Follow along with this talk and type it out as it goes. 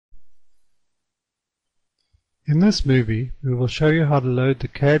In this movie, we will show you how to load the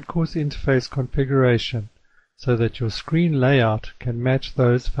CADCourse interface configuration so that your screen layout can match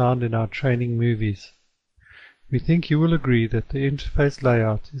those found in our training movies. We think you will agree that the interface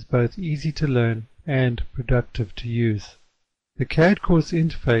layout is both easy to learn and productive to use. The CADCourse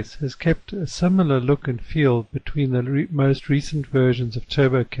interface has kept a similar look and feel between the most recent versions of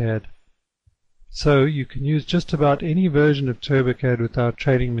TurboCAD. So you can use just about any version of TurboCAD with our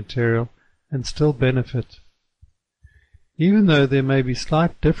training material and still benefit. Even though there may be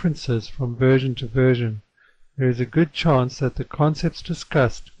slight differences from version to version, there is a good chance that the concepts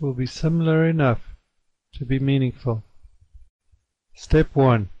discussed will be similar enough to be meaningful. Step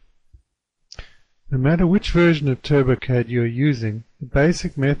 1. No matter which version of TurboCAD you are using, the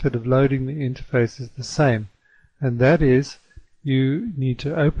basic method of loading the interface is the same, and that is, you need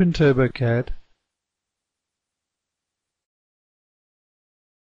to open TurboCAD,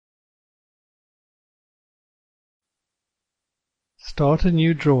 start a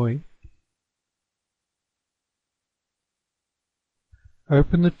new drawing,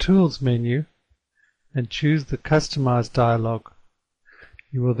 open the Tools menu, and choose the Customize dialog.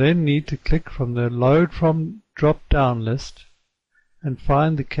 You will then need to click from the Load From drop-down list and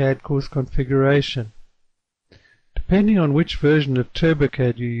find the CADCourse configuration. Depending on which version of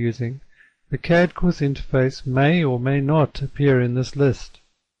TurboCAD you're using, the CADCourse interface may or may not appear in this list.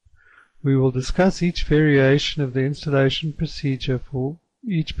 We will discuss each variation of the installation procedure for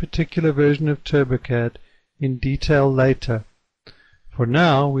each particular version of TurboCAD in detail later. For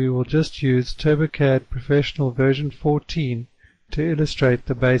now, we will just use TurboCAD Professional version 14 to illustrate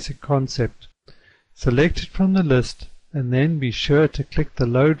the basic concept. Select it from the list and then be sure to click the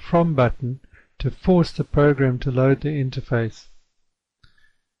Load From button to force the program to load the interface.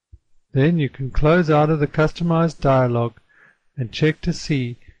 Then you can close out of the Customize dialog and check to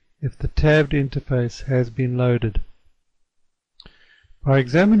see if the tabbed interface has been loaded. By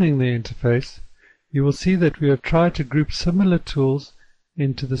examining the interface, you will see that we have tried to group similar tools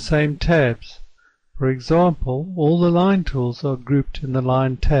into the same tabs. For example, all the line tools are grouped in the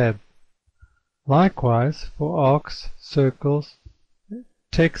Line tab. Likewise for arcs, circles,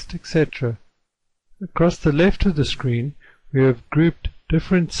 text, etc. Across the left of the screen, we have grouped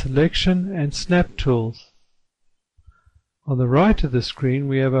different selection and snap tools. On the right of the screen,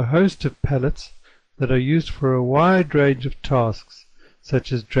 we have a host of palettes that are used for a wide range of tasks,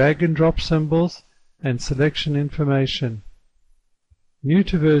 such as drag and drop symbols and selection information. New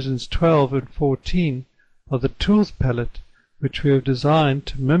to versions 12 and 14 are the Tools palette, which we have designed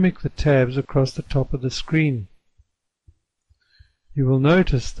to mimic the tabs across the top of the screen. You will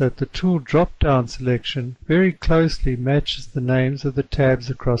notice that the Tool drop-down selection very closely matches the names of the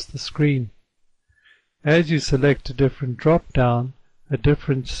tabs across the screen. As you select a different drop-down, a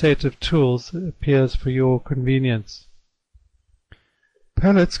different set of tools appears for your convenience.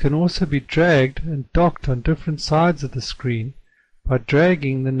 Palettes can also be dragged and docked on different sides of the screen by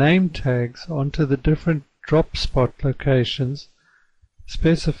dragging the name tags onto the different drop spot locations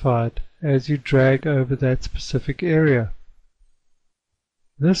specified as you drag over that specific area.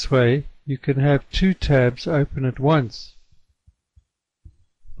 This way you can have two tabs open at once.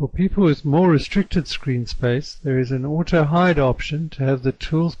 For people with more restricted screen space, there is an auto hide option to have the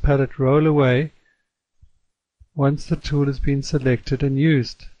Tools palette roll away once the tool has been selected and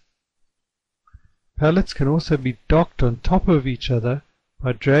used. Palettes can also be docked on top of each other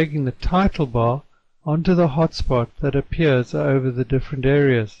by dragging the title bar onto the hotspot that appears over the different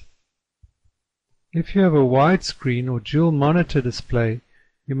areas. If you have a widescreen or dual monitor display,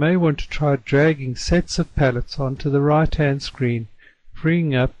 you may want to try dragging sets of palettes onto the right-hand screen,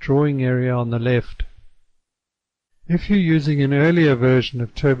 freeing up drawing area on the left. If you're using an earlier version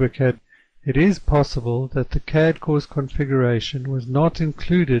of TurboCAD, it is possible that the CADCourse configuration was not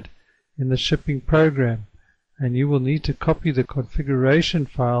included in the shipping program, and you will need to copy the configuration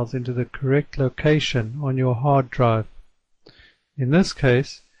files into the correct location on your hard drive. In this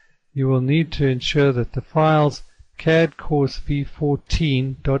case, you will need to ensure that the files CADCourse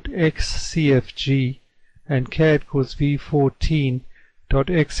v14.xcfg and CADCourse v14.xml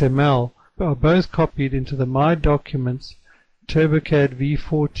are both copied into the My Documents TurboCAD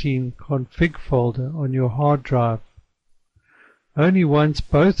v14 config folder on your hard drive. Only once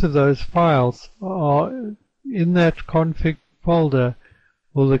both of those files are in that config folder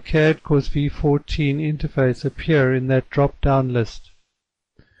will the CADCourse v14 interface appear in that drop-down list.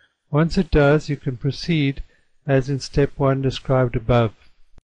 Once it does, you can proceed as in step 1 described above.